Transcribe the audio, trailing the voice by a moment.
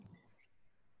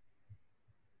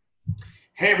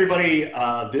Hey, everybody.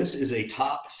 This is a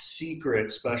top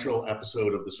secret special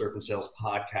episode of the Surf and Sales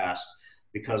podcast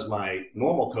because my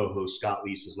normal co host, Scott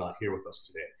Leese, is not here with us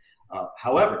today.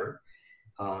 However,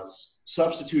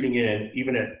 substituting in,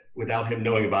 without him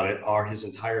knowing about it, are his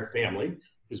entire family: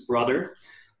 his brother,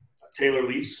 Taylor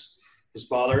Leese, his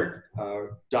father,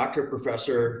 Dr.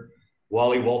 Professor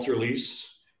Wally Walter Leese,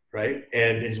 right?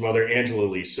 And his mother, Angela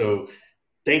Leese. So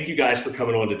thank you guys for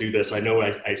coming on to do this. I know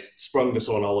I sprung this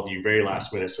on all of you very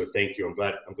last minute, so thank you. I'm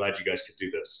glad you guys could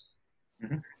do this.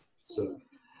 Mm-hmm.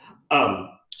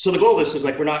 So the goal of this is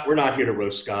we're not here to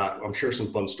roast Scott. I'm sure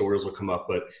some fun stories will come up,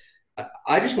 but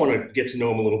I just want to get to know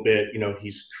him a little bit. You know,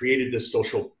 he's created this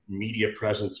social media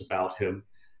presence about him,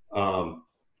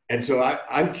 and so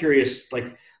I'm curious.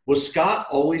 Was Scott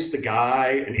always the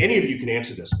guy? And any of you can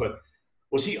answer this, but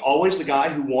was he always the guy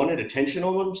who wanted attention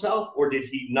on himself, or did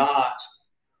he not?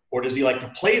 Or does he like to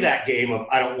play that game of,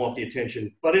 I don't want the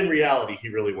attention, but in reality, he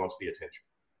really wants the attention?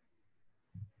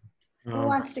 Who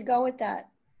wants to go with that?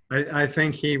 I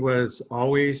think he was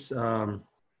always a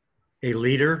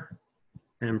leader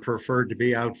and preferred to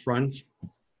be out front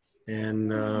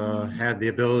and had the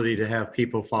ability to have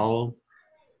people follow.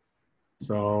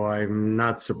 So I'm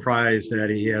not surprised that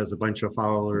he has a bunch of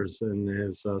followers in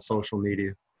his social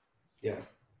media. Yeah.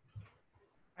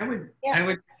 I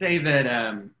would say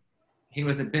that he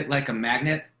was a bit like a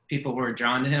magnet. People were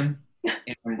drawn to him.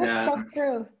 And, That's so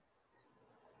true.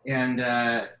 And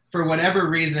for whatever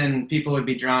reason, people would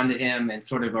be drawn to him, and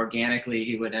sort of organically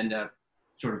he would end up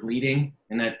sort of leading.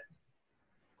 And that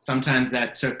sometimes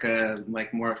that took a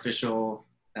more official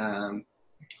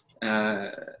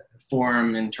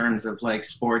form in terms of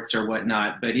sports or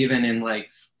whatnot. But even in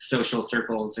social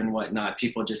circles and whatnot,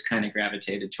 people just kind of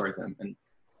gravitated towards him.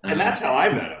 And that's how I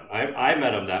met him. I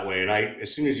met him that way. And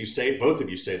as soon as both of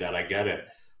you say that, I get it.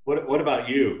 What about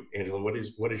you, Angela? What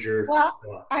is your?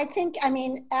 Well, I think,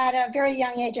 at a very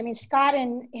young age, Scott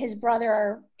and his brother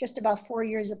are just about 4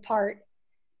 years apart.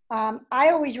 I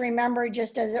always remember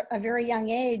just as a very young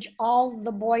age, all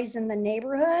the boys in the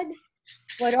neighborhood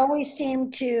would always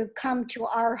seem to come to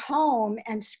our home,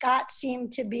 and Scott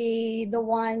seemed to be the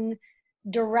one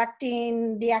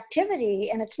directing the activity.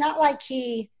 And it's not like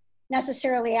he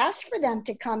necessarily asked for them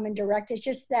to come and direct. It's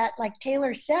just that, like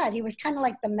Taylor said, he was kind of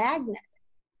like the magnet.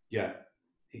 Yeah.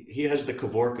 He has the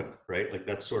Kavorka, right?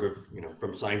 That's sort of,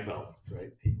 from Seinfeld,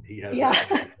 right? He has.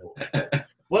 Yeah.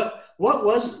 What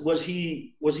was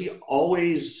he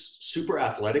always super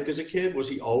athletic as a kid? Was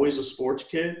he always a sports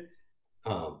kid?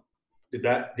 Did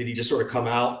he just sort of come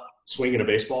out swinging a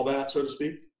baseball bat, so to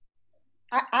speak?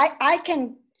 I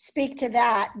can speak to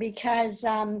that because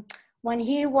when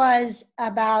he was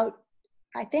about,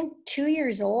 I think, 2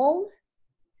 years old,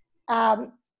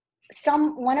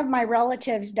 one of my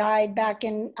relatives died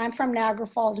I'm from Niagara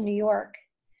Falls, New York.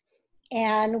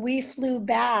 And we flew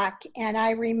back, and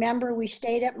I remember we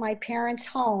stayed at my parents'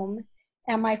 home,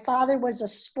 and my father was a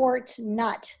sports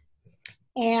nut.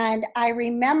 And I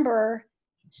remember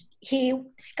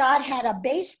Scott had a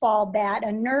baseball bat, a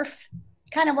Nerf,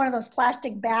 kind of one of those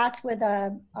plastic bats with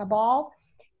a ball.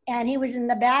 And he was in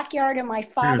the backyard, and my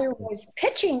father was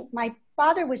pitching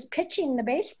the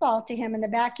baseball to him in the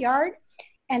backyard.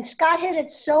 And Scott hit it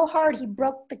so hard, he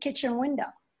broke the kitchen window.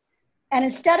 And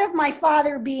instead of my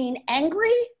father being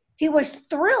angry, he was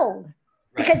thrilled. Right.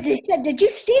 Because he said, "Did you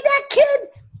see that kid?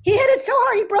 He hit it so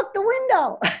hard, he broke the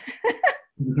window."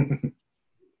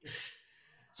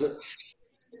 So,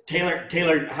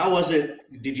 Taylor, how was it?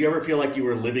 Did you ever feel like you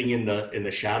were living in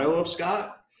the shadow of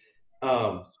Scott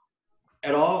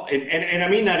at all? And I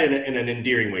mean that in an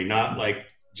endearing way, not like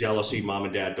jealousy. Mom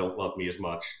and dad don't love me as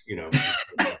much,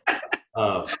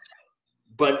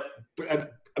 But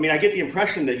I get the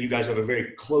impression that you guys have a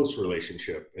very close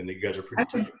relationship and that you guys are pretty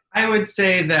tight. I would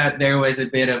say that there was a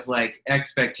bit of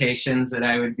expectations that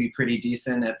I would be pretty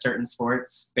decent at certain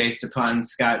sports based upon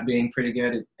Scott being pretty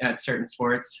good at certain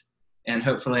sports. And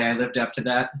hopefully I lived up to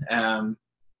that.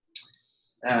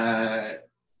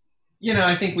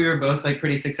 I think we were both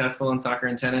pretty successful in soccer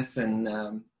and tennis,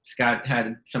 and Scott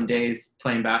had some days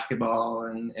playing basketball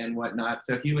and whatnot.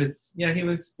 So he was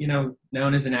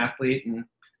known as an athlete, and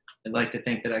I'd like to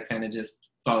think that I kind of just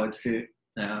followed suit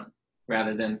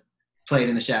rather than played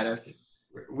in the shadows.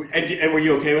 And were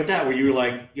you okay with that? Were you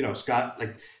Scott,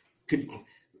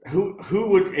 who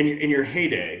would, in your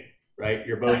heyday, right?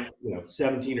 You're both,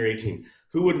 17 or 18.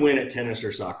 Who would win at tennis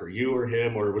or soccer? You or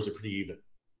him, or was it pretty even?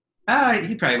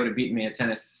 He probably would have beaten me at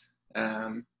tennis.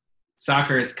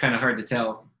 Soccer is kind of hard to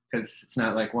tell because it's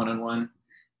not one-on-one.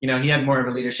 He had more of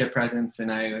a leadership presence,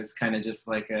 and I was kind of just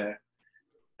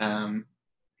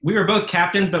we were both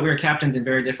captains, but we were captains in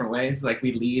very different ways. Like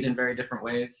we lead in very different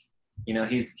ways. You know,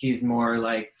 he's more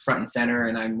like front and center,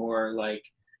 and I'm more like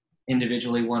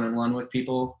individually one-on-one with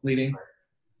people leading.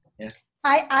 Yeah.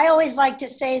 I always like to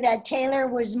say that Taylor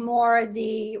was more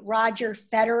the Roger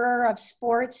Federer of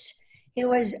sports. He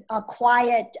was a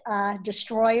quiet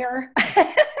destroyer.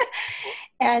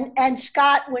 And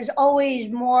Scott was always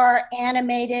more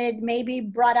animated, maybe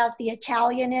brought out the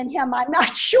Italian in him. I'm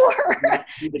not sure. Was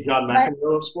he the John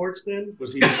McEnroe of sports then?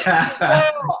 Was he?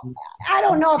 I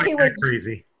don't know if he was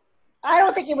crazy. I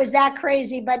don't think it was that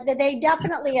crazy, but they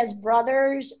definitely, as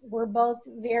brothers, were both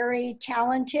very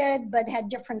talented, but had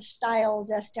different styles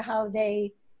as to how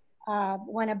they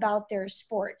went about their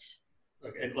sports.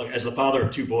 And like, as the father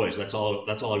of two boys, that's all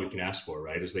we can ask for,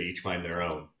 right? Is they each find their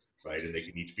own, right? And they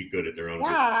can each be good at their own.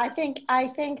 Yeah, I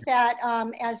think that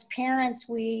as parents,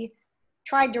 we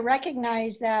tried to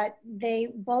recognize that they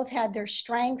both had their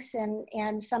strengths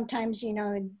and sometimes, you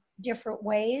know, in different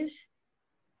ways.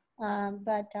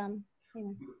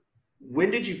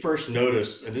 When did you first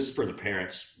notice, and this is for the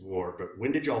parents more, but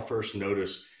when did y'all first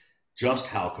notice just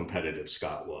how competitive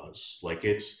Scott was? Like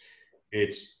it's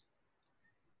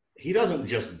he doesn't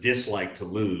just dislike to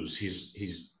lose.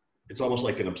 It's almost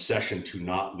like an obsession to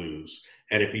not lose.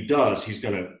 And if he does,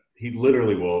 he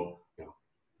literally will, you know,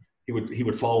 he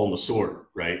would fall on the sword,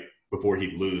 right? Before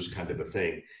he'd lose, kind of a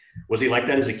thing. Was he like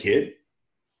that as a kid?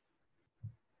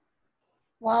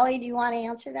 Wally, do you want to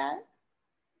answer that?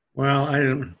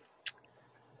 Well,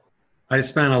 I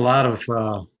spent a lot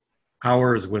of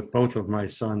hours with both of my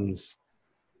sons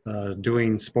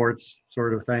doing sports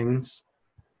sort of things.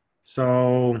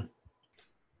 So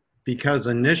because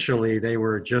initially they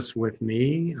were just with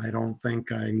me, I don't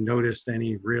think I noticed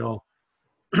any real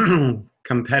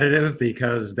competitive,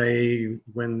 because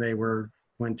when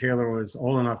Taylor was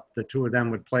old enough, the two of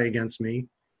them would play against me.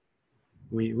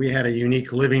 We had a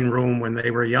unique living room when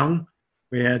they were young.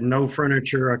 We had no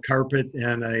furniture, a carpet,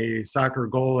 and a soccer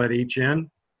goal at each end.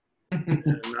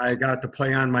 And I got to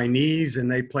play on my knees, and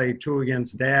they played two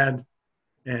against Dad,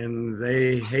 and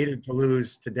they hated to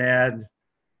lose to Dad.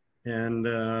 And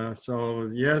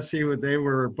so, yes, they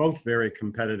were both very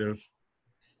competitive.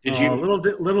 Did you?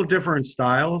 Little different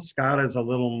style. Scott is a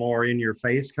little more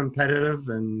in-your-face competitive,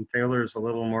 and Taylor's a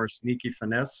little more sneaky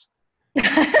finesse.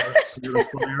 So,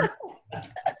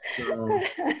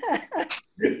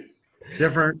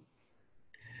 different.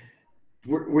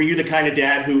 Were you the kind of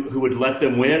dad who would let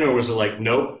them win, or was it like,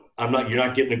 nope, you're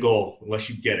not getting a goal unless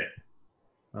you get it?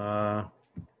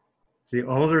 The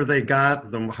older they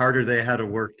got, the harder they had to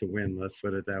work to win. Let's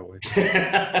put it that way.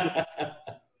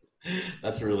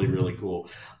 That's really, really cool.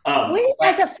 We,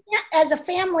 as a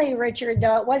family, Richard,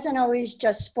 though, it wasn't always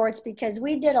just sports, because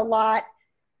we did a lot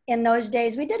in those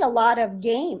days. We did a lot of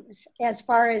games as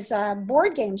far as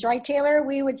board games, right, Taylor?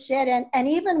 We would sit and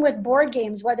even with board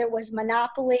games, whether it was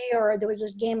Monopoly or there was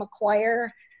this game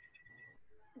Acquire,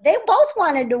 they both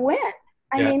wanted to win.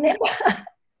 I mean,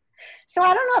 so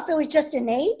I don't know if it was just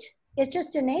innate. It's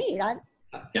just innate.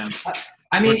 Yeah.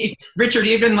 I mean, Richard,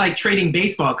 even like trading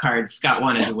baseball cards, Scott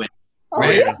wanted to win. Oh,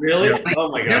 right? yeah. Really? Like, oh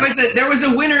my God. There was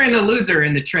a winner and a loser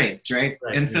in the trades, right?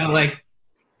 And so like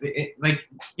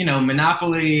you know,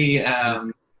 Monopoly.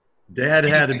 Dad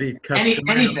had to be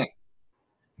anything.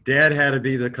 Dad had to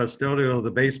be the custodial of the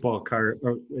baseball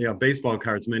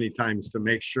cards many times to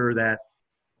make sure that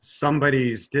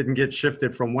somebody's didn't get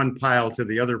shifted from one pile to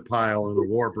the other pile and the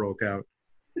war broke out.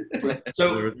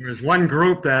 So there was one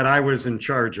group that I was in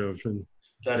charge of, and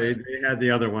they had the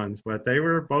other ones, but they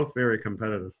were both very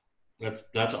competitive.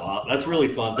 That's really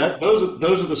fun.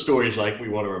 Those are the stories like we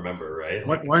want to remember, right?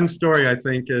 One story I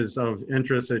think is of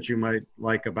interest that you might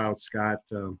like about Scott.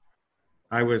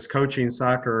 I was coaching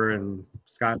soccer, and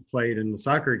Scott played in the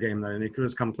soccer game, and he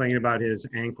was complaining about his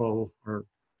ankle, or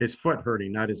his foot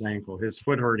hurting, not his ankle, his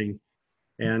foot hurting.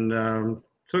 And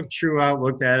took True out,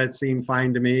 looked at it, seemed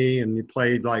fine to me, and he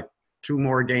played like 2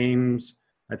 more games.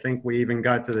 I think we even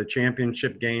got to the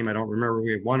championship game. I don't remember if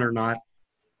we won or not.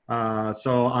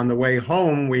 So on the way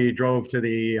home, we drove to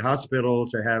the hospital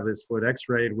to have his foot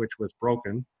x-rayed, which was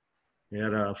broken. He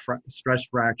had a stress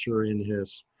fracture in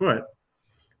his foot.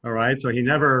 All right, so he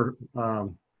never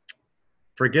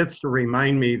forgets to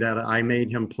remind me that I made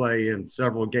him play in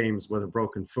several games with a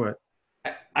broken foot.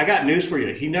 I got news for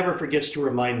you. He never forgets to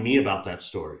remind me about that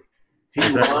story. He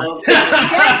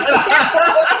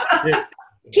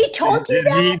He told you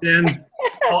that?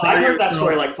 I've heard that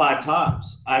story like 5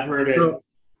 times. I've heard it. So,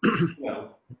 you know.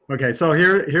 Okay, so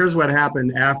here's what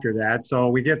happened after that. So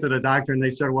we get to the doctor, and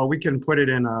they said, well, we can put it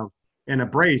in a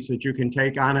brace that you can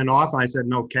take on and off. And I said,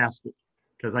 no, cast it,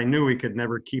 because I knew we could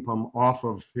never keep him off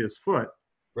of his foot.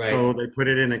 Right. So they put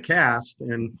it in a cast,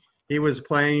 and he was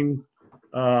playing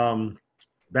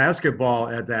basketball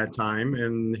at that time,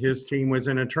 and his team was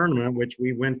in a tournament, which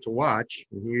we went to watch,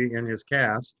 he and his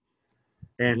cast.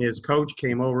 And his coach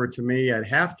came over to me at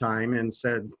halftime and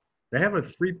said, they have a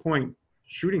 3-point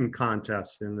shooting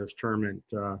contest in this tournament.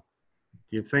 Do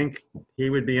you think he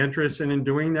would be interested in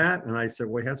doing that? And I said,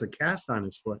 well, he has a cast on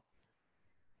his foot.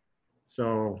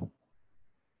 So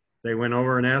they went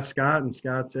over and asked Scott, and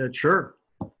Scott said, sure.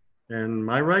 And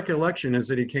my recollection is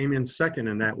that he came in second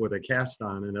in that with a cast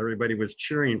on, and everybody was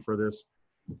cheering for this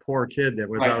poor kid that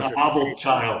was out there. A hobbled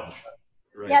child.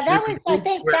 Right. Yeah, that was, I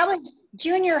think that was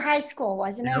junior high school,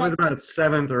 wasn't it? It was about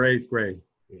 7th or 8th grade.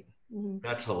 Mm-hmm.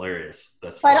 That's hilarious.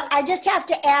 But awesome. I just have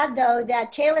to add, though,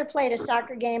 that Taylor played a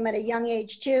soccer game at a young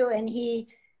age, too, and he,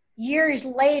 years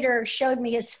later, showed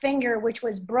me his finger, which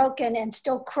was broken and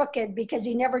still crooked because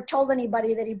he never told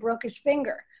anybody that he broke his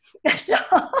finger. So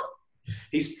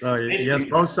yes,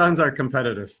 both sons are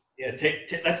competitive. Yeah,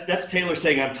 that's Taylor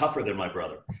saying I'm tougher than my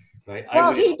brother. Right?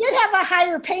 Well, he did have a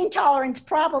higher pain tolerance,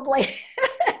 probably.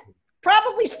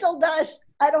 Probably still does.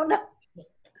 I don't know.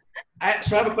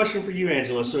 So I have a question for you,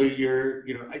 Angela. So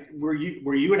were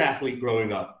you an athlete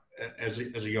growing up as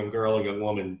a young girl, a young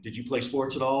woman? Did you play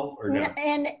sports at all, or no?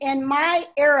 And in my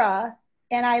era,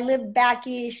 and I lived back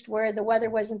east where the weather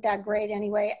wasn't that great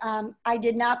anyway. I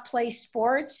did not play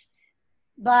sports,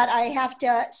 but I have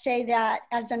to say that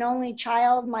as an only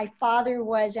child, my father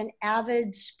was an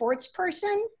avid sports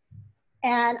person.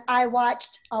 And I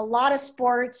watched a lot of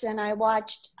sports, and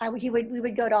we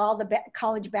would go to all the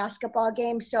college basketball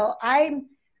games. So I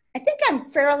think I'm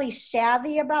fairly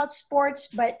savvy about sports,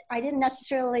 but I didn't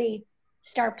necessarily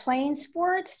start playing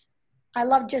sports. I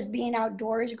loved just being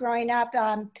outdoors growing up.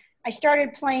 I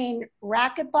started playing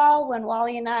racquetball when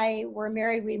Wally and I were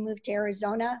married. We moved to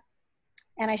Arizona,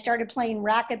 and I started playing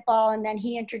racquetball, and then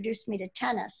he introduced me to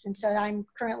tennis. And so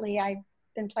I've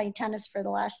been playing tennis for the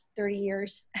last 30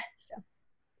 years. So.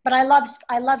 But I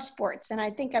love sports, and I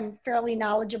think I'm fairly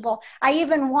knowledgeable. I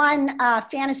even won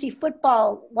fantasy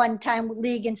football one time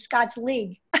league in Scott's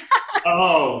league.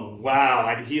 Oh,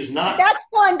 wow. He is not. That's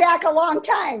going back a long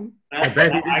time. I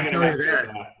bet he I'm didn't going to tell have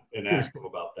you to and ask him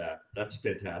about that. That's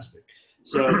fantastic.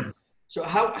 So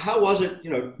how was it,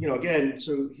 again,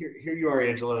 so here you are,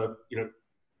 Angela,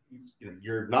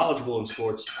 you're knowledgeable in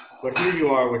sports, but here you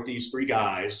are with these 3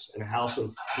 guys in a house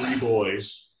of 3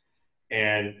 boys.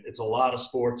 And it's a lot of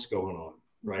sports going on,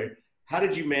 right? How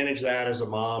did you manage that as a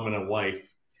mom and a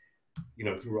wife,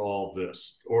 through all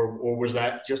this? Or was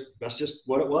that's just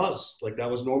what it was? Like that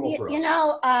was normal for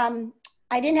us?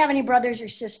 I didn't have any brothers or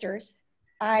sisters.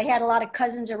 I had a lot of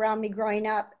cousins around me growing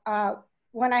up.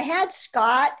 When I had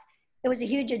Scott, it was a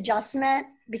huge adjustment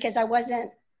because I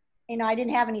wasn't, I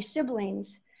didn't have any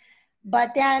siblings.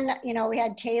 But then, we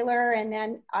had Taylor, and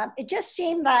then it just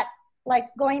seemed that, like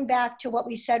going back to what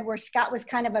we said where Scott was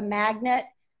kind of a magnet,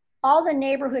 all the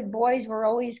neighborhood boys were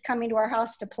always coming to our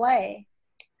house to play.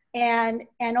 And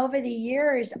over the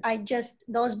years,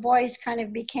 those boys kind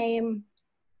of became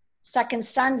second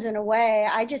sons in a way.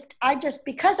 I just,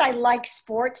 because I like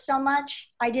sports so much,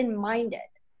 I didn't mind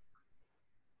it.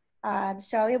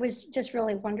 So it was just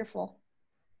really wonderful.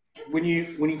 When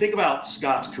you think about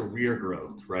Scott's career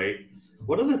growth, right?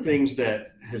 What are the things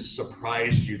that has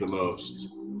surprised you the most?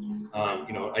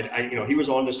 He was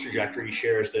on this trajectory. He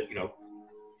shares that,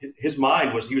 his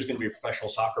mind was he was going to be a professional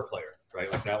soccer player,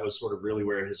 right? Like that was sort of really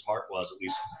where his heart was, at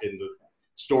least in the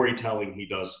storytelling he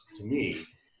does to me.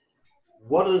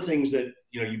 What are the things that,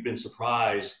 you've been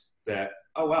surprised that,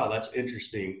 oh, wow, that's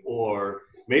interesting, or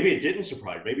maybe it didn't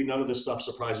surprise, maybe none of this stuff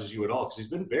surprises you at all, because he's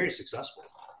been very successful.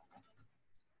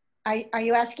 Are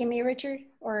you asking me, Richard,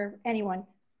 or anyone?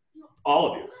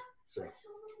 All of you. So.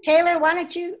 Taylor, why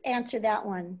don't you answer that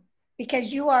one?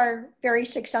 Because you are very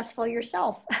successful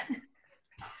yourself.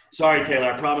 Sorry,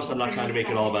 Taylor. I promise I'm not trying to make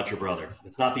it all about your brother.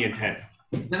 It's not the intent.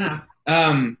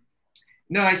 No,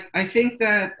 I think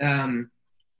that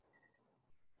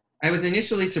I was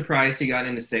initially surprised he got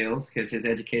into sales because his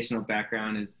educational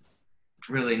background is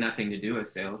really nothing to do with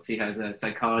sales. He has a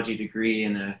psychology degree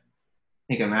and a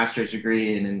master's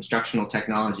degree in instructional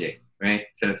technology, right?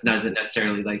 So it doesn't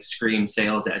necessarily like scream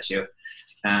sales at you.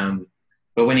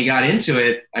 But when he got into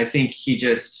it, I think he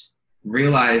just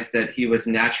realized that he was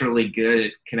naturally good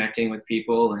at connecting with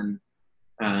people and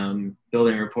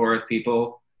building rapport with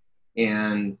people.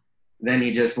 And then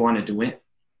he just wanted to win,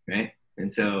 right?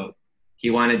 And so he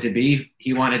wanted to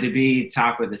be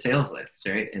top of the sales list,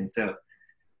 right? And so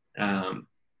I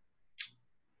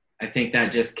think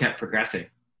that just kept progressing,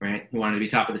 right? He wanted to be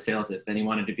top of the sales list. Then he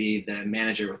wanted to be the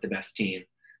manager with the best team.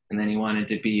 And then he wanted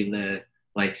to be the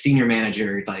like senior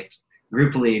manager, like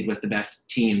group lead with the best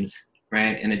teams,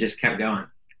 right? And it just kept going.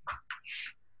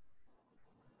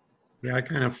 Yeah, I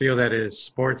kind of feel that his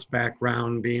sports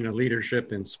background, being a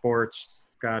leadership in sports,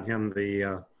 got him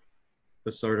the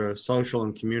sort of social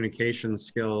and communication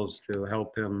skills to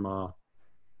help him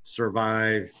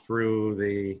survive through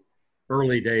the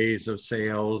early days of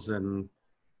sales. And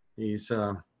he's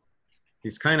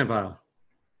kind of a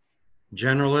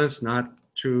generalist,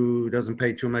 doesn't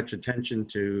pay too much attention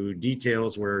to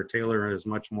details, where Taylor is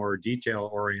much more detail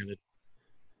oriented.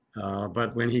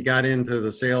 But when he got into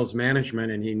the sales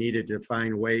management and he needed to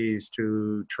find ways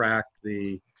to track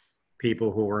the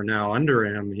people who were now under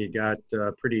him, he got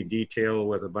pretty detailed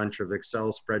with a bunch of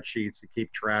Excel spreadsheets to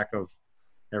keep track of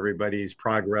everybody's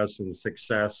progress and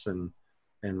success and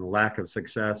lack of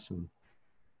success. And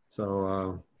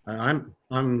so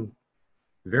I'm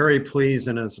very pleased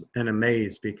and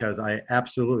amazed, because I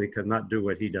absolutely could not do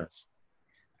what he does.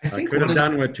 I could have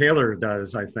done what Taylor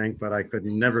does, I think, but I could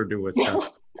never do what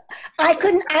Scott. I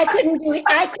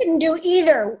couldn't do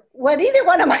either what either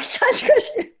one of my sons could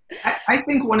do. I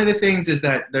think one of the things is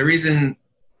that the reason,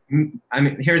 I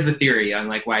mean, here's the theory on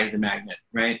like why he's a magnet,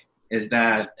 right? Is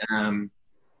that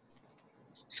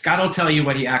Scott will tell you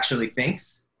what he actually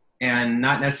thinks and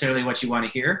not necessarily what you want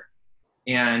to hear.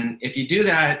 And if you do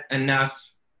that enough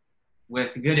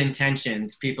with good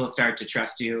intentions, people start to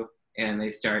trust you, and they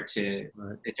start to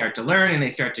learn, and they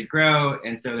start to grow,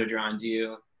 and so they're drawn to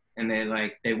you, and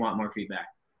they want more feedback,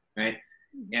 right?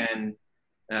 And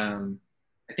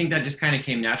I think that just kind of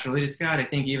came naturally to Scott. I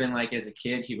think even like as a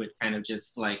kid, he would kind of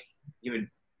just he would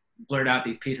blurt out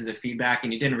these pieces of feedback,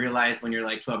 and you didn't realize when you're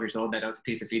like 12 years old that it was a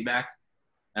piece of feedback.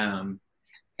 And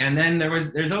then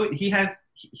there's always, he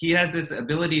has this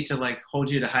ability to like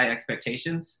hold you to high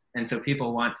expectations, and so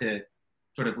people want to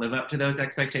sort of live up to those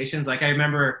expectations. Like I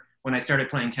remember when I started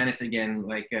playing tennis again,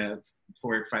 like 4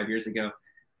 or 5 years ago,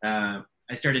 I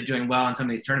started doing well in some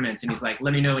of these tournaments, and he's like,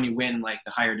 "Let me know when you win like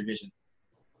the higher division."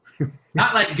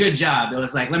 Not like good job. It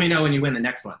was like, "Let me know when you win the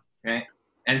next one," right?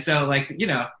 And so like he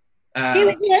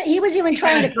was even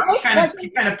trying to coach. He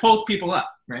kind of pulls people up,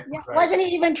 right? Yeah, wasn't he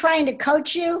even trying to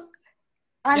coach you?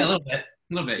 Yeah, a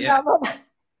little bit, yeah.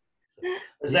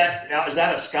 Is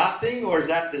that a Scott thing, or is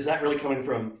that really coming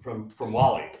from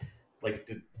Wally? Like,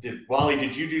 did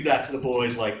you do that to the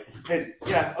boys? Like, hey,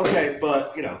 yeah, okay,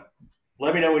 but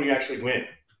let me know when you actually win.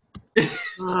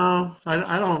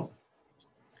 I don't.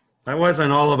 I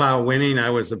wasn't all about winning. I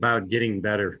was about getting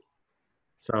better.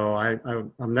 So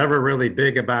I'm never really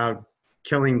big about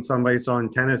killing somebody. So in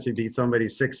tennis, you beat somebody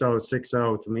 6-0,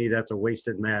 6-0. To me, that's a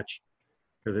wasted match,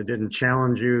 because it didn't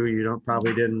challenge you. You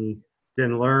probably didn't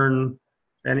learn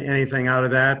anything out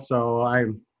of that. So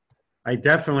I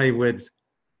definitely would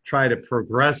try to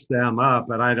progress them up,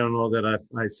 but I don't know that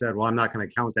I said, well, I'm not going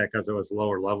to count that because it was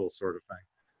lower level sort of thing.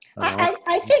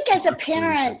 I think as a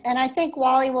parent, and I think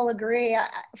Wally will agree,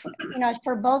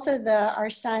 for both of our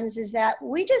sons, is that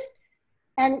we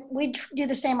do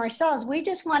the same ourselves. We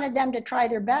just wanted them to try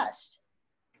their best.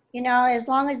 As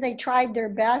long as they tried their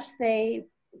best,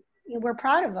 we're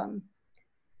proud of them.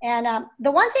 And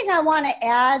the one thing I want to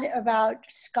add about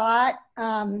Scott,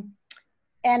 and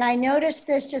I noticed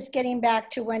this just getting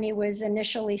back to when he was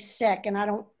initially sick, and I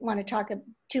don't want to talk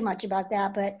too much about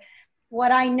that, but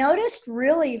what I noticed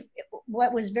really,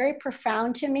 what was very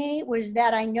profound to me, was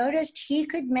that I noticed he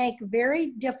could make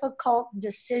very difficult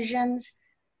decisions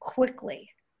quickly,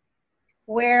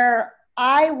 where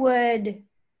I would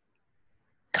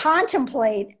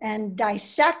contemplate and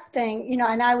dissect things,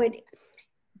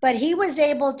 but he was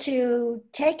able to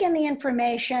take in the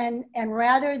information, and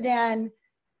rather than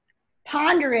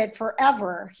ponder it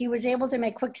forever, he was able to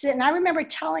make quick decisions. And I remember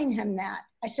telling him that.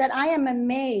 I said, I am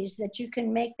amazed that you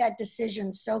can make that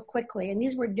decision so quickly. And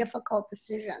these were difficult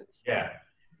decisions. Yeah.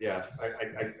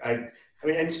 I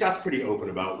mean, and Scott's pretty open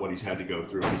about what he's had to go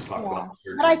through. He's talked about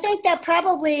the But I think that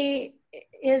probably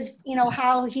is,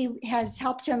 how he has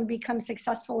helped him become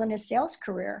successful in his sales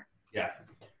career. Yeah,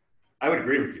 I would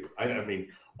agree with you. I mean,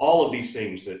 all of these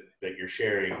things that you're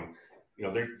sharing,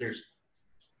 there's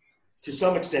to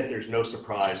some extent, there's no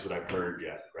surprise that I've heard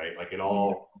yet, right? Like it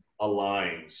all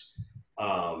aligns.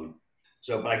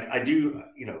 But I do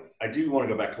want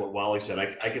to go back to what Wally said.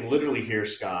 I can literally hear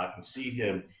Scott and see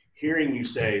him hearing you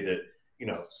say that,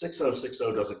 6-0,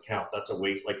 6-0 doesn't count. That's a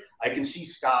waste. Like I can see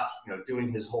Scott,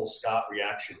 doing his whole Scott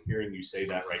reaction, hearing you say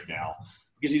that right now.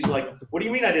 Because he's like, what do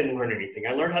you mean I didn't learn anything?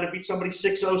 I learned how to beat somebody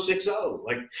 6-0, 6-0.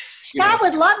 Like Scott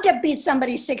would love to beat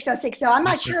somebody 6-0, 6-0. I'm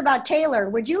not sure about Taylor.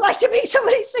 Would you like to beat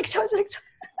somebody 6-0, 6-0?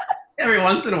 Every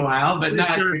once in a while, but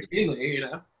not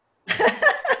routinely,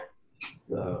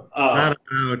 Not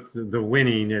about the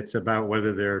winning, it's about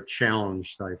whether they're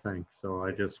challenged, I think. So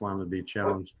I just want to be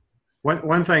challenged.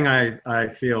 One thing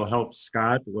I feel helped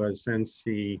Scott was since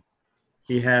he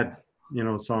had,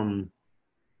 some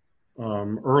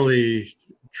early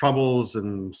troubles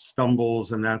and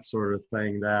stumbles and that sort of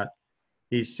thing, that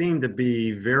he seemed to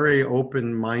be very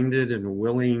open-minded and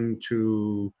willing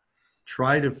to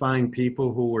try to find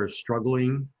people who were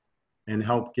struggling and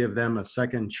help give them a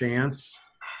second chance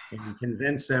and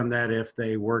convince them that if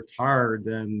they worked hard,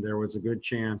 then there was a good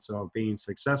chance of being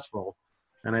successful.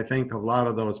 And I think a lot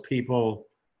of those people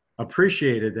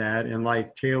appreciated that. And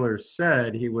like Taylor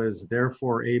said, he was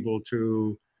therefore able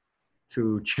to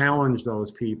challenge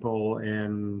those people,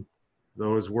 and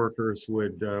those workers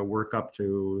would work up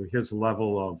to his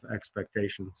level of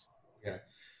expectations. Yeah.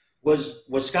 Was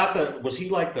Scott was he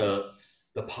like the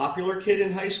popular kid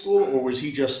in high school, or was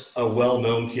he just a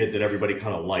well-known kid that everybody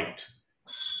kind of liked?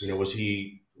 What was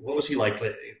he like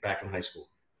back in high school?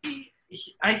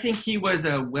 I think he was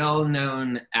a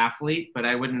well-known athlete, but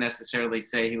I wouldn't necessarily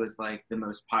say he was like the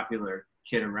most popular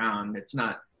kid around. It's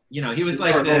not, he was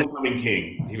like the homecoming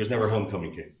king. He was never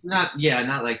homecoming king. Not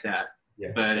like that.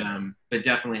 Yeah. But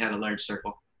definitely had a large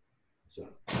circle. So,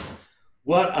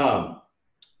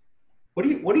 what do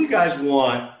you guys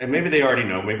want? And maybe they already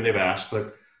know, maybe they've asked,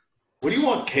 but what do you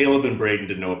want Caleb and Braden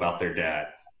to know about their dad?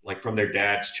 Like from their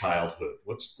dad's childhood?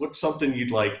 What's something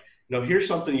you'd like, here's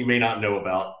something you may not know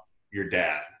about your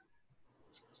dad.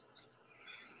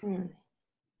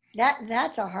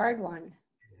 That's a hard one.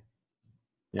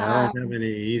 Yeah, I don't have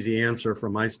any easy answer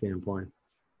from my standpoint.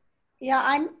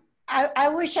 Yeah, I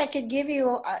wish I could give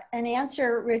you an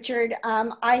answer, Richard.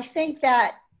 I think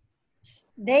that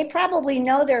they probably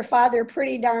know their father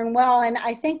pretty darn well. And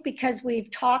I think because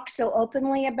we've talked so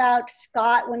openly about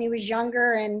Scott when he was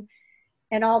younger and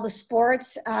all the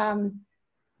sports, I'm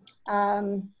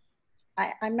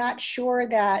not sure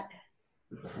that,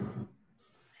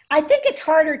 I think it's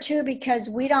harder too because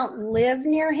we don't live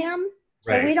near him.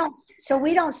 So right.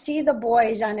 we don't see the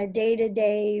boys on a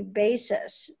day-to-day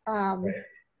basis. Right.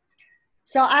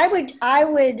 So I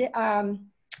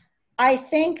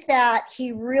think that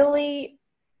he really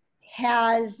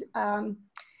has,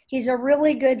 he's a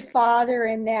really good father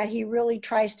in that he really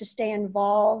tries to stay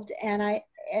involved. And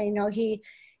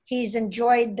he's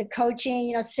enjoyed the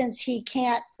coaching, since he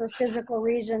can't, for physical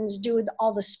reasons, do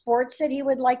all the sports that he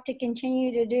would like to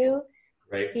continue to do.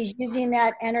 Right. He's using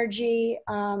that energy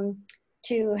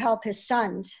to help his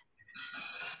sons.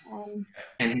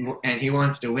 And he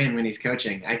wants to win when he's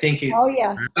coaching. I think he's. Oh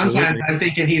yeah. Sometimes I'm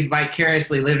thinking he's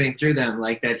vicariously living through them,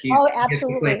 like that he's. Oh,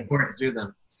 absolutely. He plays sports through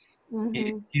them.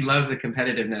 Mm-hmm. He loves the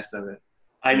competitiveness of it.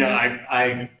 I know.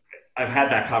 I've had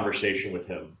that conversation with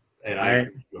him, and I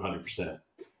agree 100%.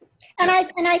 And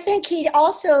I think he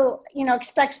also,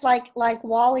 expects, like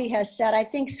Wally has said, I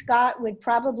think Scott would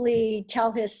probably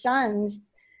tell his sons,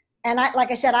 and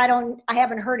like I said, I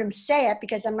haven't heard him say it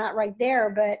because I'm not right there,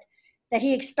 but that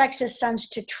he expects his sons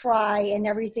to try in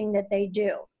everything that they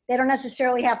do. They don't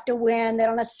necessarily have to win. They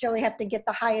don't necessarily have to get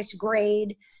the highest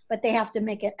grade, but they have to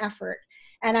make an effort.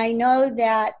 And I know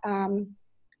that,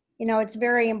 it's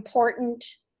very important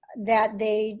that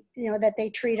they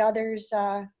treat others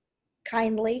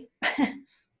kindly.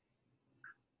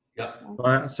 Yeah.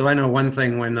 So I know one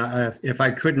thing, when if I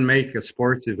couldn't make a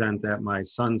sports event that my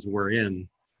sons were in,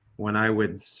 when I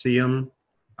would see them,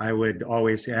 I would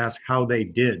always ask how they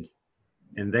did.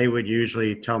 And they would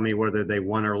usually tell me whether they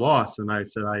won or lost. And I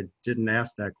said, I didn't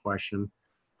ask that question.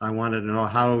 I wanted to know,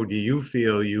 how do you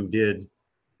feel you did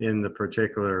in the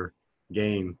particular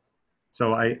game?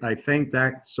 So I think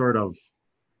that sort of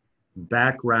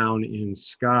background in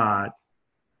Scott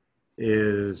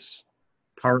is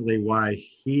partly why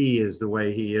he is the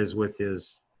way he is with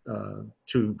his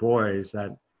two boys,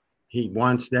 that he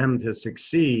wants them to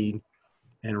succeed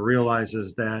and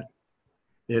realizes that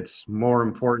it's more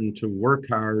important to work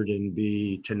hard and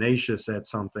be tenacious at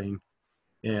something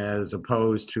as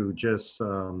opposed to just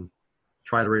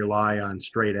try to rely on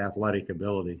straight athletic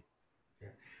ability.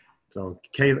 So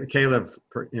Caleb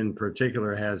in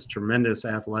particular has tremendous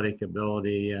athletic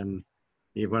ability, and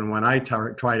even when I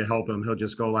try to help him, he'll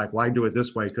just go like, why do it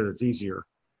this way? Because it's easier.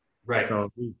 Right. So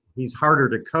he's harder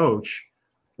to coach,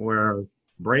 where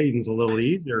Braden's a little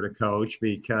easier to coach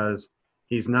because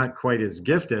he's not quite as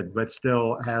gifted, but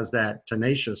still has that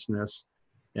tenaciousness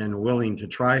and willing to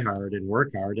try hard and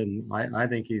work hard. And I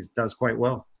think he does quite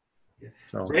well. Yeah.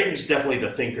 So Braden's definitely the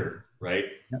thinker, right?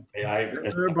 Yeah.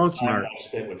 They're both smart. I've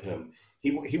spent with him.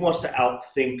 He wants to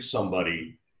outthink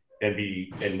somebody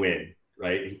and win,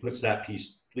 right? He puts that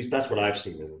piece, at least that's what I've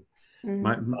seen in him.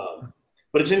 Mm-hmm.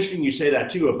 But it's interesting you say that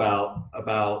too about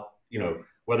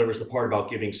whether it was the part about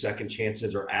giving second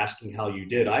chances or asking how you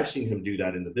did. I've seen him do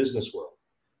that in the business world.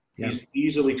 He's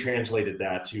easily translated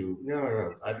that to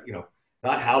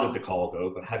not how did the call go,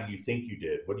 but how do you think you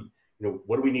did? What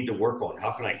do we need to work on?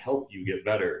 How can I help you get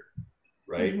better?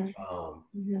 Right.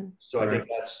 So I think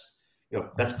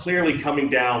that's clearly coming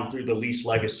down through the Lease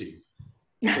legacy.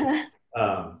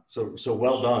 So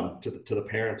well done to the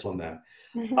parents on that.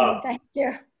 Thank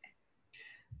you.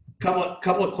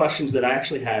 Couple of questions that I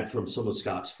actually had from some of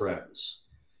Scott's friends.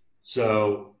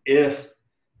 So if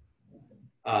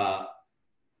we're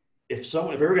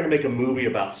going to make a movie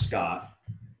about Scott,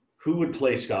 who would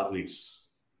play Scott Leese?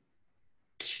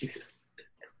 Jesus.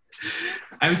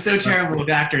 I'm so terrible with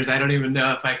actors. I don't even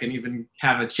know if I can even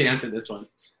have a chance at this one.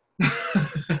 Oh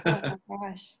my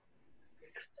gosh.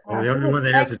 Well, the only one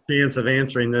that has a chance of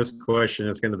answering this question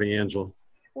is going to be Angela.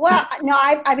 Well, no,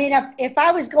 I mean, if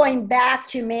I was going back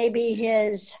to maybe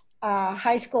his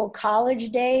high school, college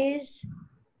days,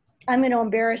 I'm going to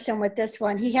embarrass him with this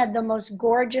one. He had the most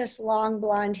gorgeous long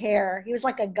blonde hair. He was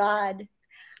like a god.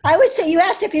 I would say, you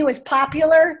asked if he was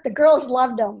popular. The girls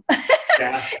loved him.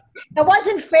 Yeah. It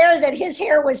wasn't fair that his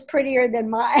hair was prettier than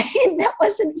mine. That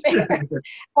wasn't fair.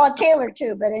 Well, Taylor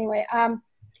too, but anyway.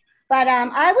 But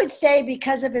I would say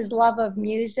because of his love of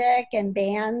music and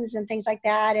bands and things like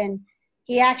that, and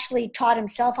he actually taught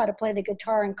himself how to play the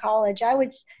guitar in college.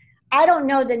 I don't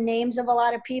know the names of a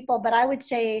lot of people, but I would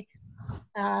say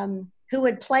who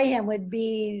would play him would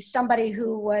be somebody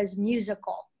who was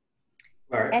musical.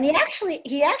 Right. And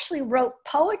he actually wrote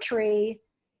poetry,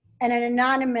 and an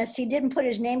anonymous, he didn't put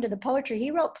his name to the poetry. He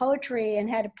wrote poetry and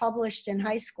had it published in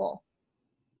high school.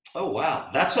 Oh, wow.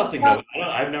 That's something new.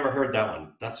 I've never heard that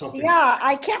one. That's something. Yeah,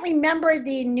 I can't remember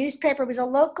the newspaper. It was a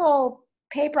local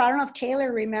paper. I don't know if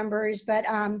Taylor remembers, but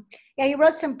he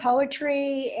wrote some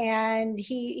poetry, and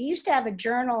he used to have a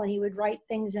journal, and he would write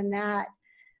things in that.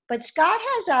 But Scott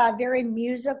has a very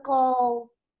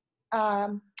musical,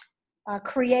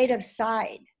 creative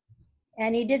side,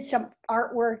 and he did some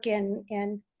artwork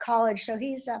in college. So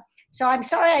so I'm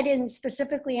sorry I didn't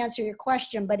specifically answer your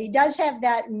question, but he does have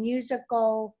that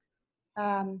musical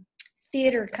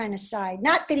theater kind of side.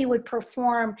 Not that he would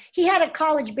perform. He had a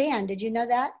college band. Did you know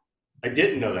that? I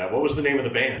didn't know that. What was the name of the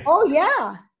band? Oh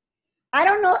yeah. I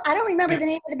don't know. I don't remember the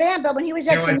name of the band, but when he was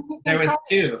at Dominican there was College,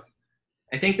 two.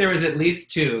 I think there was at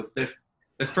least two.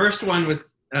 The first one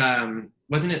was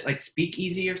wasn't it like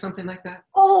Speakeasy or something like that?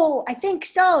 Oh, I think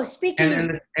so. Speaking.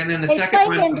 And then the they second played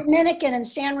one in was, Dominican in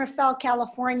San Rafael,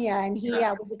 California, and he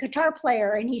was a guitar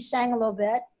player, and he sang a little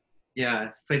bit. yeah,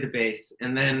 played the bass.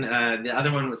 And then the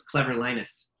other one was Clever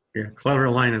Linus. Yeah, Clever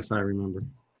Linus, I remember.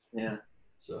 Yeah.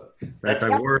 So That's,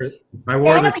 I wore the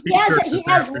t-shirt.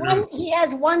 He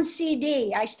has one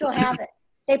CD. I still have it.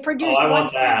 They produced I one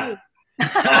want that. CD.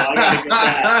 Oh, I gotta get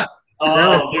that.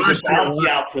 Oh, there's a bounty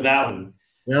out for that one.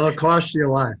 That'll cost you a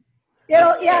lot.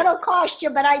 It'll cost you,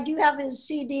 but I do have his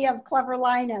CD of Clever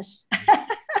Linus.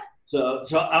 So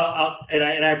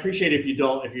I appreciate if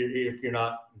you're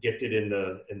not gifted in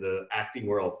the acting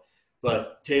world,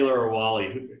 but Taylor or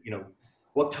Wally,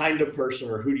 what kind of person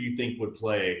or who do you think would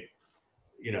play,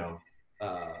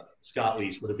 Scott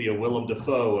Leese? Would it be a Willem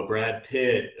Dafoe, a Brad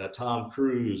Pitt, a Tom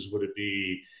Cruise? Would it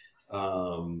be,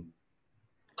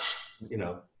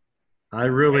 I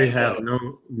really have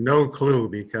no clue,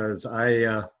 because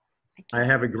I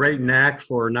have a great knack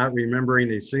for not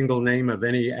remembering a single name of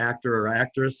any actor or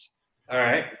actress. All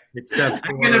right. Except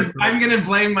I'm gonna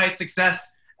blame my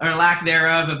success or lack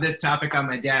thereof of this topic on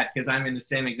my dad, because I'm in the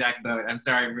same exact boat. I'm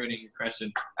sorry, I'm ruining your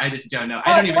question. I just don't know.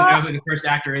 I don't even know who the first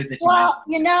actor is that you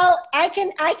mentioned. Well, I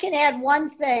can add one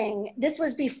thing. This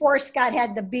was before Scott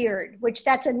had the beard, which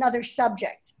that's anher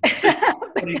subject.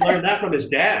 But he learned that from his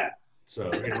dad. So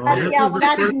this is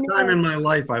the first time in my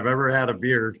life I've ever had a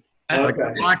beard. I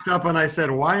got locked up and I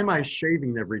said, why am I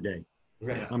shaving every day?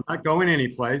 Right. I'm not going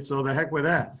anyplace, so the heck with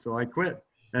that. So I quit.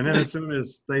 And then as soon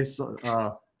as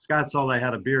Scott saw I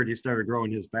had a beard, he started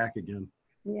growing his back again.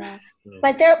 Yeah,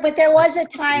 but there was a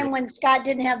time when Scott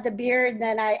didn't have the beard. And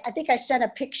then I think I sent a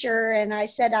picture and I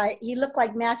said he looked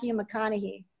like Matthew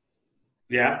McConaughey.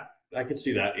 Yeah, I can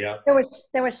see that. Yeah. There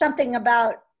was something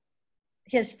about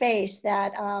his face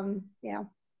that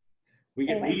We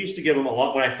used to give him a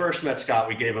lot. When I first met Scott,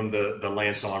 we gave him the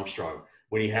Lance Armstrong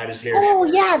when he had his hair. Oh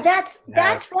short. yeah,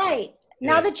 that's right.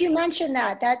 Now that you mention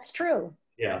that, that's true.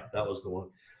 Yeah, that was the one.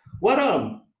 What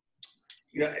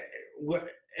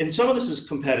and some of this is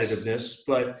competitiveness,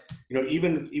 but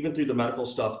even through the medical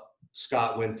stuff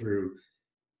Scott went through,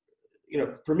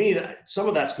 for me, some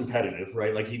of that's competitive,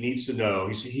 right? Like he needs to know.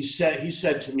 He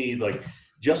said to me, like,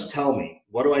 just tell me,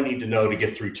 what do I need to know to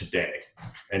get through today?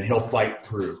 And he'll fight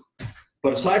through.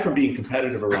 But aside from being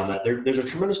competitive around that, there's a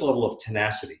tremendous level of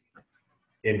tenacity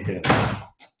in him.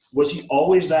 Was he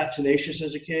always that tenacious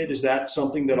as a kid? Is that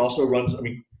something that also runs? I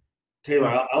mean,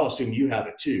 Taylor, I'll assume you have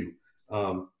it too.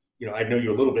 I know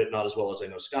you a little bit, not as well as I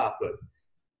know Scott, but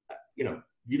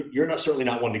you're not certainly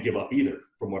not one to give up either,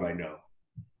 from what I know.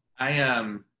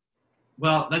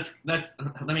 Well, let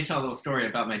me tell a little story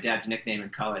about my dad's nickname in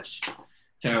college.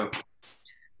 So,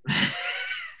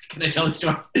 can I tell the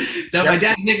story? So, my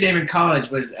dad's nickname in college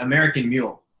was American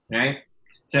Mule, right?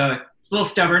 So it's a little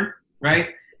stubborn, right?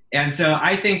 And so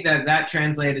I think that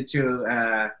translated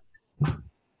to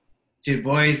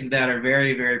boys that are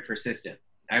very, very persistent.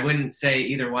 I wouldn't say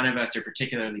either one of us are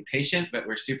particularly patient, but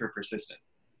we're super persistent.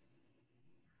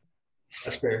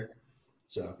 That's fair.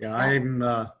 So yeah,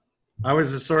 I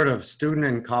was a sort of student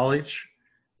in college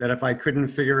that if I couldn't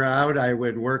figure out, I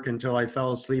would work until I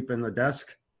fell asleep in the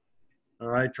desk. All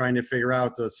right, trying to figure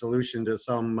out the solution to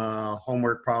some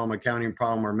homework problem, accounting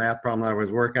problem, or math problem that I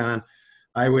was working on.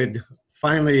 I would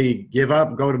finally give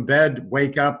up, go to bed,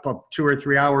 wake up 2 or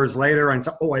 3 hours later, and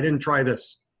say, "Oh, I didn't try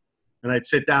this." And I'd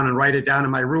sit down and write it down,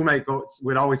 and my roommate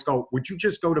would always go, "Would you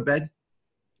just go to bed?"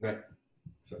 Right.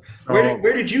 So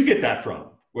where did you get that from?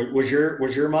 Was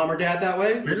your mom or dad that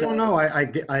way? I don't know.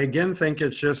 I again think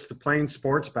it's just the plain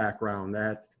sports background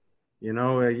that,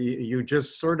 you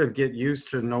just sort of get used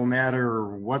to, no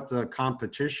matter what the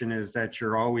competition is, that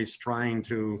you're always trying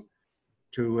to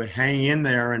hang in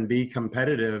there and be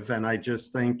competitive. And I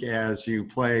just think as you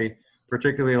play,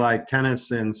 particularly like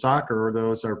tennis and soccer,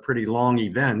 those are pretty long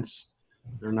events.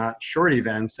 They're not short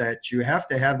events, that you have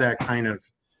to have that kind of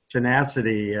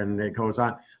tenacity, and it goes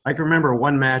on. I can remember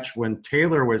one match when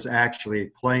Taylor was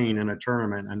actually playing in a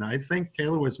tournament, and I think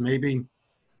Taylor was maybe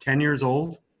 10 years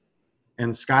old,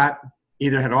 and Scott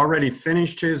either had already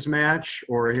finished his match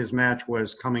or his match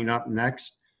was coming up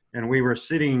next, and we were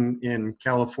sitting in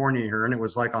California here, and it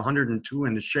was like 102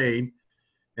 in the shade,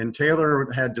 and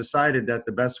Taylor had decided that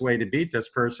the best way to beat this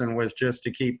person was just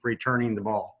to keep returning the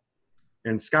ball.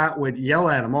 And Scott would yell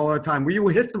at him all the time, "Will you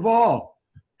hit the ball?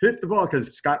 Hit the ball,"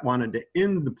 because Scott wanted to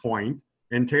end the point.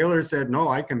 And Taylor said, "No,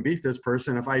 I can beat this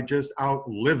person if I just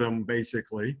outlive him,"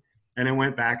 basically. And it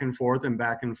went back and forth and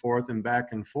back and forth and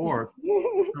back and forth.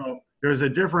 So there's a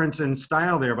difference in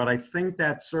style there, but I think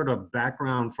that sort of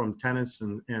background from tennis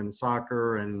and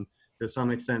soccer and to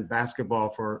some extent basketball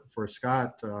for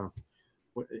Scott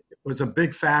was a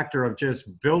big factor of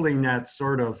just building that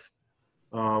sort of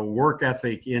work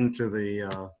ethic into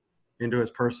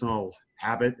his personal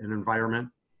habit and environment.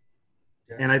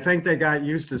 Yeah. And I think they got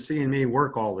used to seeing me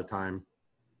work all the time.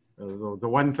 The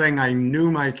one thing I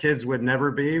knew my kids would never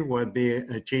would be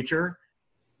a teacher,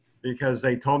 because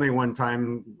they told me one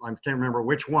time, I can't remember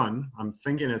which one, I'm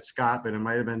thinking it's Scott, but it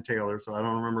might have been Taylor, so I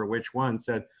don't remember which one,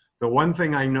 said, "The one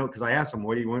thing I know," because I asked them,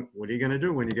 what are you going to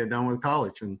do when you get done with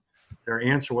college? And their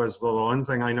answer was, "Well, the one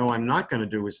thing I know I'm not going to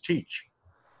do is teach."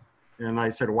 And I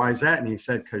said, "Why is that?" And he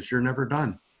said, "Because you're never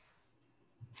done."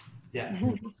 Yeah,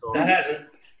 so,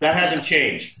 that hasn't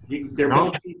changed. They're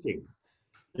both teaching.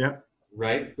 Yep.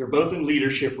 Right? They're both in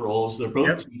leadership roles. They're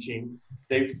both teaching.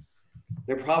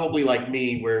 They're probably like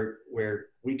me, where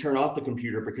we turn off the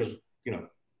computer because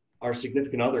our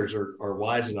significant others are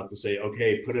wise enough to say,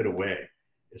 "Okay, put it away.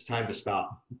 It's time to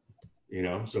stop."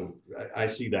 So I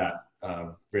see that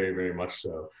very, very much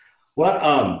so. What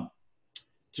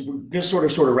so we're gonna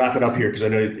sort of wrap it up here, because I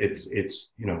know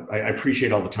it's I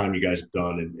appreciate all the time you guys have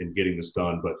done in getting this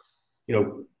done, but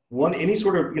any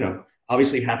sort of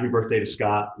obviously happy birthday to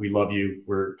Scott. We love you.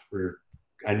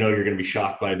 I know you're gonna be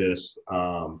shocked by this.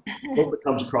 Hope it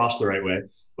comes across the right way,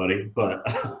 buddy. But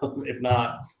if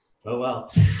not, oh well.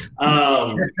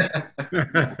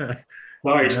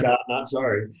 Sorry, Scott, not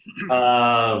sorry.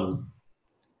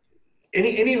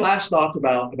 Any last thoughts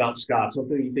about Scott?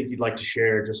 Something you think you'd like to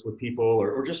share just with people,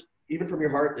 or just even from your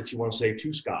heart that you want to say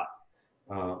to Scott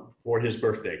for his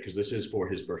birthday, because this is for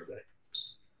his birthday.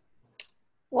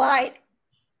 Well,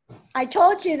 I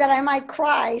told you that I might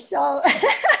cry, so.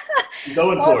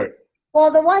 Going for it. Well,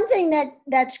 the one thing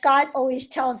that Scott always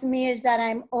tells me is that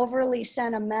I'm overly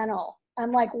sentimental.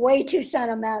 I'm like way too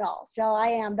sentimental. So I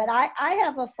am, but I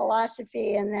have a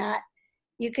philosophy in that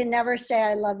you can never say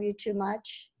I love you too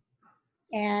much.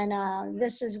 And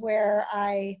this is where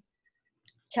I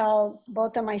tell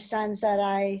both of my sons that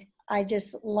I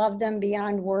just love them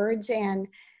beyond words. And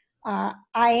I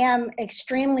am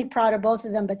extremely proud of both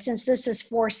of them. But since this is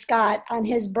for Scott on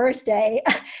his birthday,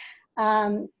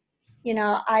 I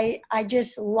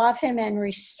just love him and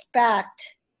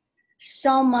respect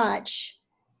so much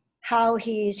how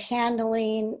he's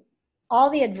handling all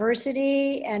the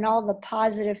adversity and all the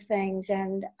positive things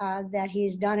and that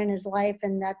he's done in his life,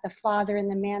 and that the father and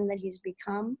the man that he's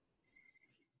become.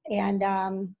 And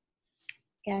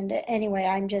anyway,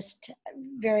 I'm just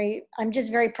very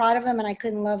proud of him, and I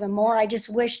couldn't love him more. I just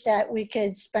wish that we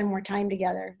could spend more time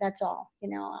together. That's all,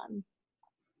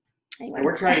 Anyway. And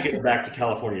we're trying to get back to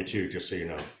California too, just so you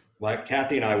know. Like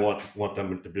Kathy and I want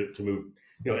them to move,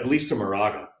 at least to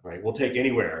Moraga, right? We'll take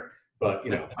anywhere, but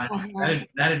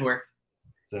that'd work.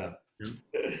 So.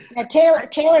 Now,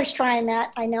 Taylor's trying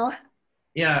that, I know.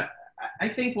 Yeah, I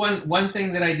think one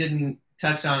thing that I didn't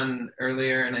touch on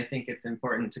earlier, and I think it's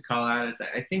important to call out, is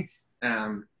I think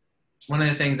one of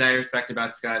the things I respect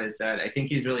about Scott is that I think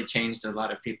he's really changed a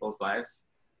lot of people's lives.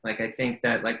 Like, I think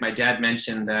that, like my dad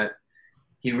mentioned, that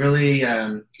he really,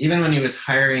 even when he's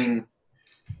hiring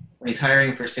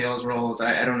for sales roles,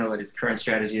 I don't know what his current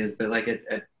strategy is, but like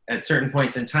at certain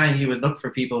points in time, he would look for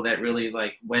people that really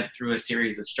like went through a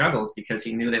series of struggles because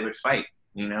he knew they would fight,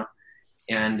 and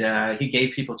he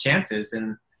gave people chances.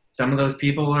 And some of those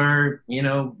people are,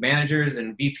 managers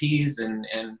and VPs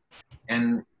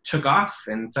and took off.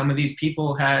 And some of these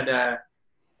people had,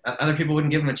 other people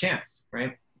wouldn't give them a chance.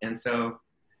 Right. And so,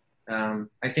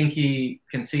 I think he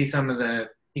can see the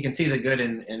good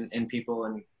in people,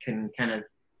 and can kind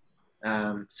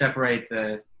of separate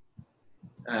the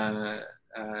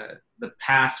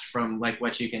past from like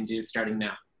what you can do starting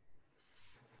now.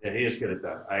 Yeah, he is good at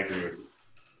that. I agree with you.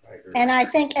 And I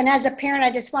think, and as a parent,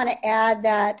 I just want to add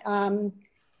that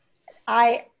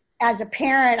as a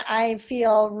parent, I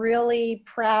feel really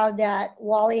proud that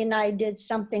Wally and I did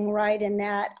something right, and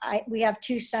that we have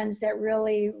two sons that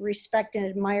really respect and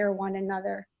admire one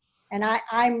another. And I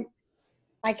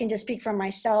can just speak for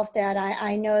myself that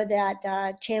I know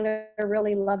that Taylor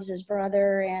really loves his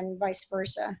brother, and vice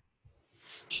versa.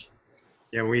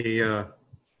 Yeah,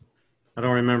 I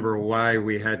don't remember why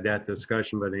we had that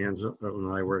discussion, but Angela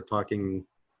and I were talking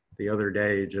the other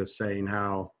day, just saying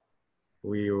how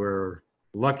we were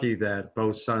lucky that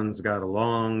both sons got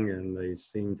along, and they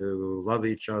seemed to love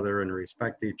each other and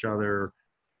respect each other.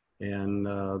 And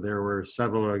there were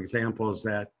several examples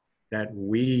that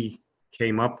we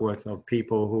came up with of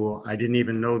people who I didn't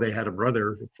even know they had a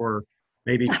brother for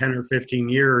maybe 10 or 15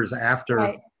 years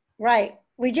after. Right.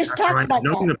 We just talked about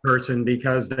knowing the person,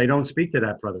 because they don't speak to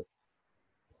that brother.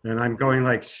 And I'm going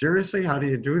like, seriously, how do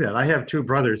you do that? I have two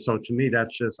brothers, so to me,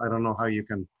 that's just, I don't know how you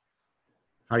can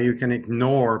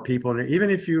ignore people. And even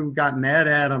if you got mad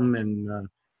at them and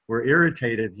were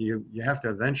irritated, you have to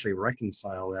eventually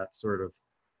reconcile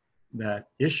that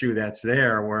issue that's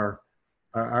there, where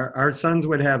our sons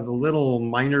would have little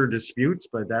minor disputes,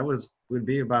 but that would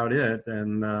be about it.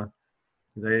 And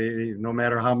they, no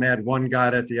matter how mad one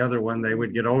got at the other one, they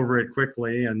would get over it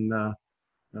quickly, and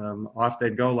off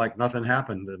they'd go like nothing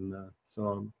happened. And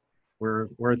so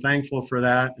we're thankful for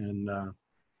that. And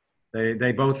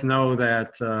they both know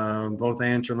that both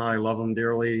Angela and I love them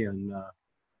dearly. And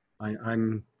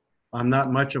I'm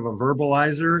not much of a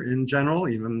verbalizer in general,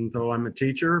 even though I'm a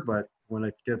teacher, but when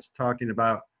it gets talking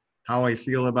about how I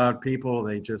feel about people,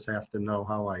 they just have to know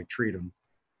how I treat them,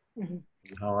 mm-hmm.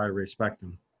 and how I respect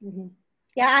them. Mm-hmm.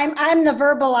 Yeah, I'm the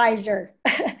verbalizer.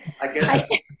 I get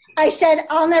it. I said,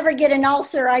 I'll never get an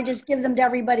ulcer. I just give them to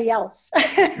everybody else.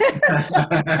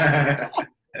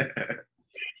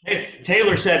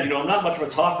 Taylor said, I'm not much of a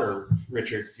talker,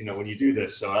 Richard, when you do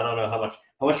this. So I don't know how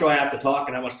much do I have to talk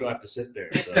and how much do I have to sit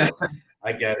there. So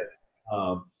I get it.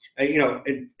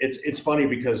 And, it's funny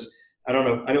because I don't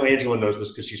know. I know Angela knows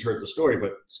this because she's heard the story,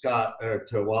 but Scott,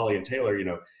 to Wally and Taylor,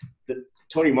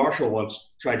 Tony Marshall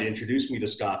once tried to introduce me to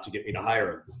Scott to get me to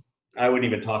hire him. I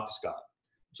wouldn't even talk to Scott.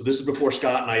 So this is before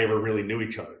Scott and I ever really knew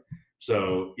each other.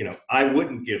 So, I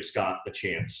wouldn't give Scott the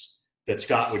chance that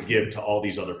Scott would give to all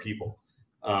these other people.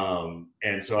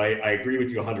 And so I agree with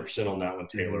you 100% on that one,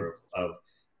 Taylor, of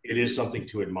it is something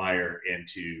to admire and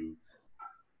to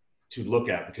look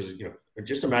at, because,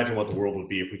 just imagine what the world would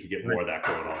be if we could get more of that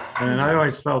going on. And I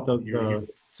always felt that the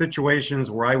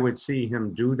situations where I would see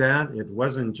him do that, it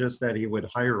wasn't just that he would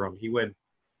hire them. He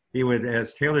would,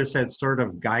 as Taylor said, sort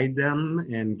of guide them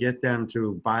and get them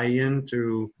to buy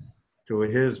into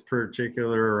his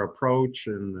particular approach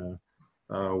and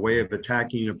way of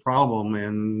attacking a problem.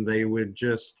 And they would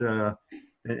just,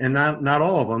 and not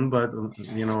all of them, but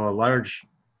a large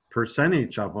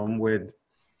percentage of them would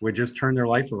just turn their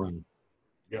life around.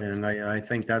 Yep. And I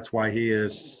think that's why he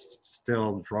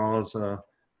still draws a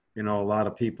lot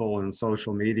of people in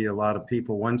social media. A lot of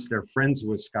people, once they're friends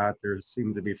with Scott, they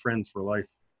seem to be friends for life.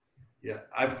 Yeah,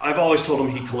 I've always told him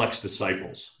he collects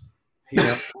disciples.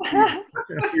 That's a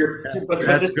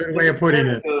good way of putting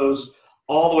it. Goes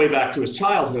all the way back to his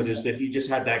childhood is that he just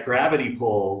had that gravity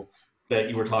pull that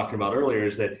you were talking about earlier.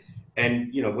 Is that,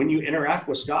 and you know, when you interact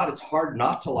with Scott, it's hard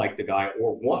not to like the guy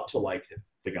or want to like him,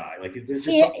 the guy. Like there's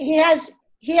just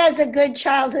he has a good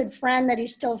childhood friend that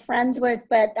he's still friends with,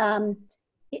 but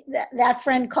that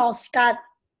friend calls Scott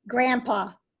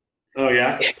Grandpa. Oh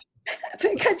yeah.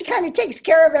 Because he kind of takes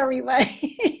care of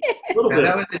everybody. A little bit.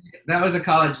 That was a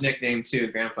college nickname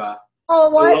too, Grandpa. Oh,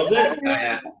 was Was it? it?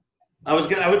 Yeah.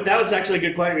 That was actually a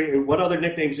good question. What other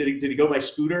nicknames did he go by?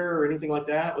 Scooter or anything like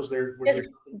that? Was there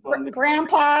something fun?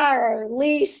 Grandpa or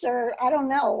Lease or I don't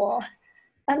know. Well,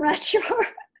 I'm not sure.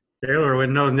 Taylor would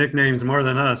know nicknames more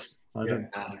than us.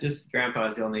 Just Grandpa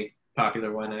is the only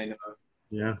popular one I know of.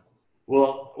 Yeah.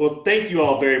 Well, thank you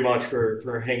all very much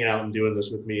for hanging out and doing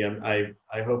this with me. I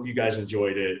hope you guys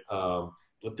enjoyed it.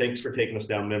 But thanks for taking us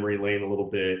down memory lane a little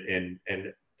bit. And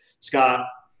Scott,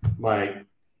 my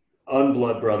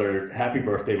unblood brother, happy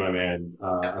birthday, my man.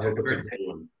 I hope it's a good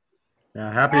one.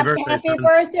 Yeah, happy birthday. Happy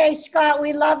birthday, Scott.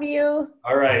 We love you.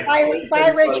 All right. Bye,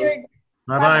 Richard.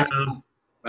 Bye-bye now.